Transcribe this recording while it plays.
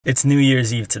It's New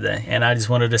Year's Eve today, and I just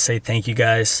wanted to say thank you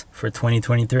guys for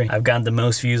 2023. I've gotten the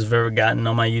most views I've ever gotten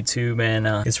on my YouTube, and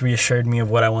it's reassured me of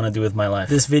what I want to do with my life.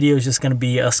 This video is just going to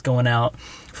be us going out,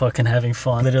 fucking having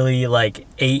fun. Literally, like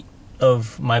 8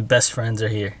 of my best friends are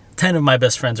here. 10 of my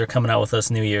best friends are coming out with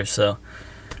us New Year's, so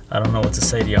I don't know what to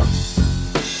say to y'all.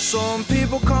 Some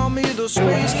people call me the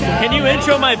space cat. Can you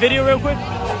intro my video real quick?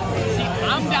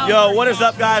 Yo, what is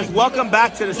up, guys? Welcome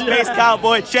back to the Space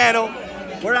Cowboy channel.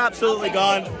 We're absolutely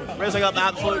gone. Raising up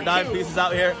absolute dime pieces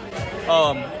out here.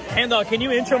 Handel, can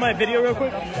you intro my video real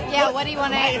quick? Yeah, what do you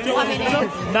want me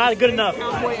to? Not good enough.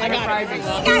 Hey guys,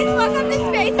 welcome to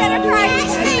Space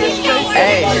Enterprise.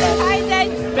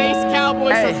 Space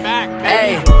Cowboys are back,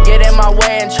 Hey, get in my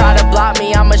way and try to block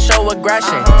me, I'ma show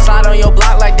aggression. Slide on your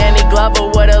block like Danny Glover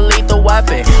with a lethal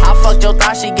weapon. I fucked your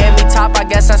thought, she gave me top, I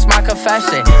guess that's my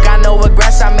confession. Got no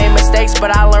regrets, I made mistakes,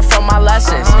 but I learned from my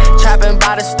lessons. Trapping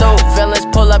by the stove, villains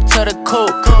pull up to the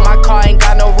coupe. My car ain't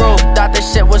got no roof, thought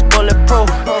this shit was bulletproof.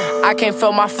 I can't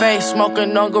feel my face,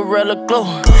 smoking on Gorilla Glue.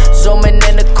 Zooming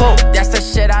in the coupe, that's the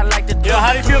shit I like to do. Yo,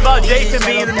 how do you feel about Jason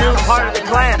being the new part of the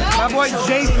clan? My boy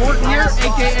Jay Fort here,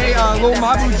 aka Lil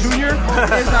Mabu Jr.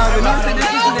 is the newest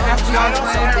addition to the FGR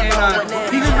clan, and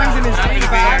he just brings in his same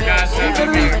vibe. He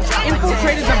literally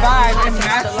infiltrated the vibe and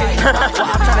matched it.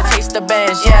 I'm trying to taste the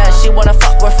bench, yeah. She wanna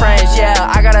fuck with friends,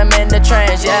 yeah. I got them in the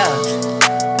trance, yeah.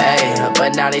 Hey,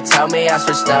 but now they tell me I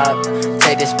switched up.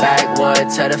 Take this backwood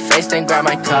to the face, then grab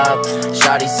my cup.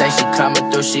 Shawty say she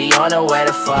coming through, she on her way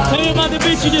to fuck. Tell me about the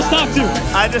bitch you just talked to.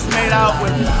 I just made out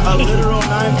with a literal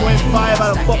 9.5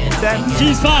 out of fucking 10.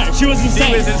 She's fine. She was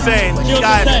insane. She was insane. She was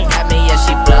Guys, insane. At me and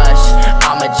she blush.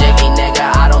 I'm a jiggy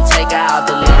nigga, I don't take her out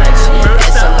to lunch.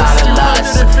 It's a lot of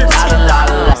lust, not a lot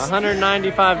of lust.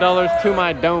 $195 to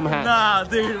my dome hat. Nah,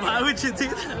 dude, why would you do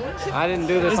that? I didn't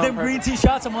do this. Is on them green purpose. tea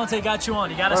shots Amonte got you on?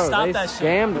 You gotta Bro, stop they that shit.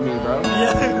 scammed me, bro.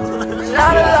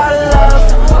 Not a lot of love.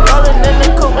 Rolling in the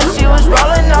coupe when she was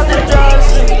rolling out the drugs.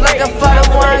 Like a fighter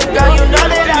one, girl, you know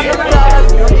that I'm the plug.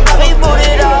 I be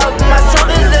booted up, my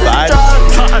shoulders in the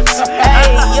truck. Hey,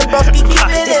 your broski keep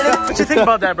it in the. What you think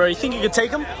about that, bro? You think you could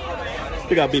take him?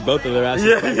 I think I'll beat both of their asses.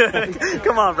 Yeah.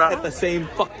 Come on, bro. At the same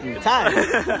fucking time.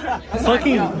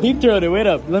 Fucking deep throat it. Wait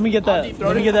up. Let me get that.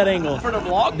 Let me get that angle. For the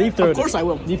vlog? Deep throat. Of course I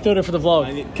will. Deep throat it for the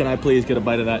vlog. Can I please get a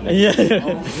bite of that? Yeah.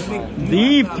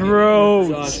 Deep throat.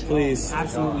 Josh, please.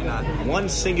 Absolutely not. One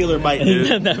singular bite,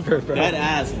 dude. Never, bro. That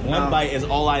ass, one bite is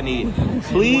all I need.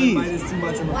 Please.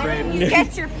 Why don't you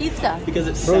get your pizza? Because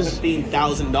it's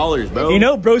 $17,000, bro. You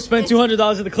know, bro spent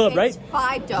 $200 at the club, right? It's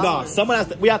 $5. No, someone has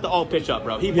to. We have to all pitch up,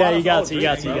 bro. He Yeah, bought you us got all to. You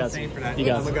drinks, got to. You bro. got to. You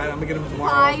got to. I'm gonna get him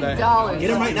tomorrow. $5. Get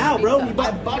him right now, bro. You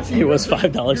bought you. It was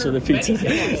 $5 for the pizza.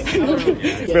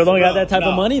 Bro, don't got that type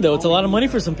of money though. It's a lot of money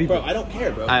for some people. Bro, I don't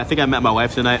care, bro. I think I met my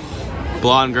wife tonight.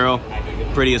 Blonde girl,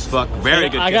 pretty as fuck. Very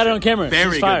good. I got it on camera.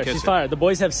 Very She's fired. good. She's fired. The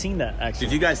boys have seen that actually.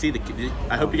 Did you guys see the?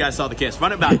 I hope you guys saw the kiss.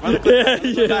 Run it back. Run the clip.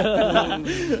 Yeah.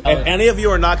 If any of you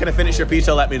are not gonna finish your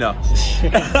pizza, let me know.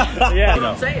 Yeah.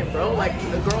 I'm saying, bro, like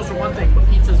the girls are one thing, but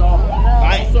pizza's all.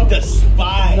 I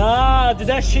despise. Nah, did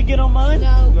that shit get on mine?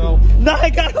 No. Nah, I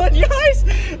got on yours.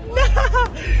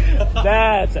 Nah.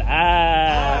 That's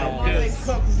ass.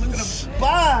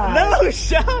 No,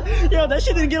 shut. Yo, that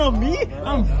shit didn't get on me.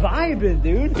 I'm vibing,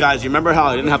 dude. Guys, you remember how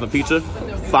I didn't have a pizza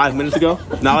 5 minutes ago?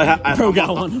 Now I have. Bro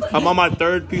got one. I'm on my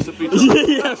 3rd piece of pizza.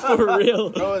 Yeah, for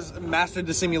real. Bro has mastered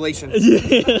the simulation.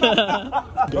 Yeah.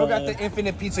 Bro got the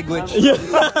infinite pizza glitch.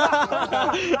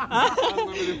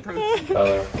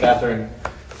 Catherine,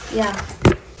 Yeah.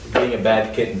 being a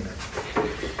bad kitten.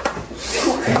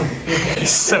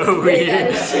 It's so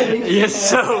weird. You're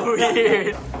so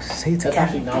weird. That's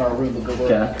actually not our rule of good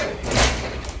word.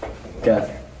 Kath.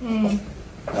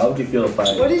 How would you feel if I...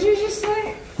 What did you just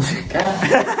say?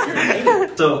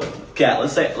 So, Kat,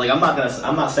 let's say, like, I'm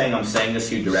not saying I'm saying this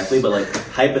to you directly, but, like,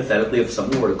 hypothetically, if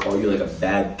someone were to call you, like, a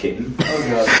bad kitten.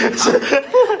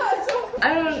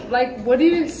 I don't, like, what do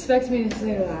you expect me to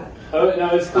say to that? Oh,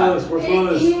 no, it's close. We're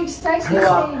close. You expect me to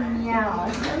say meow.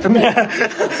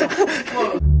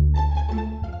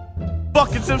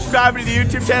 Fucking subscribe to the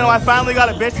YouTube channel. I finally got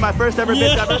a bitch. My first ever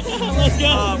bitch ever. Let's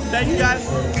go. Thank you guys.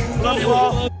 Love you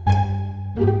all.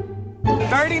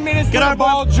 30 minutes Get to our the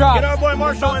ball boy, drop. Get our boy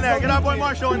Marshall in there. Get our boy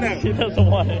Marshall in there. He doesn't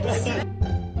want it.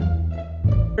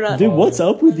 Dude, what's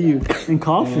up with you and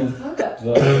coughing?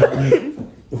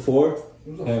 Before?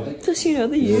 Just, you know,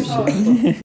 the usual.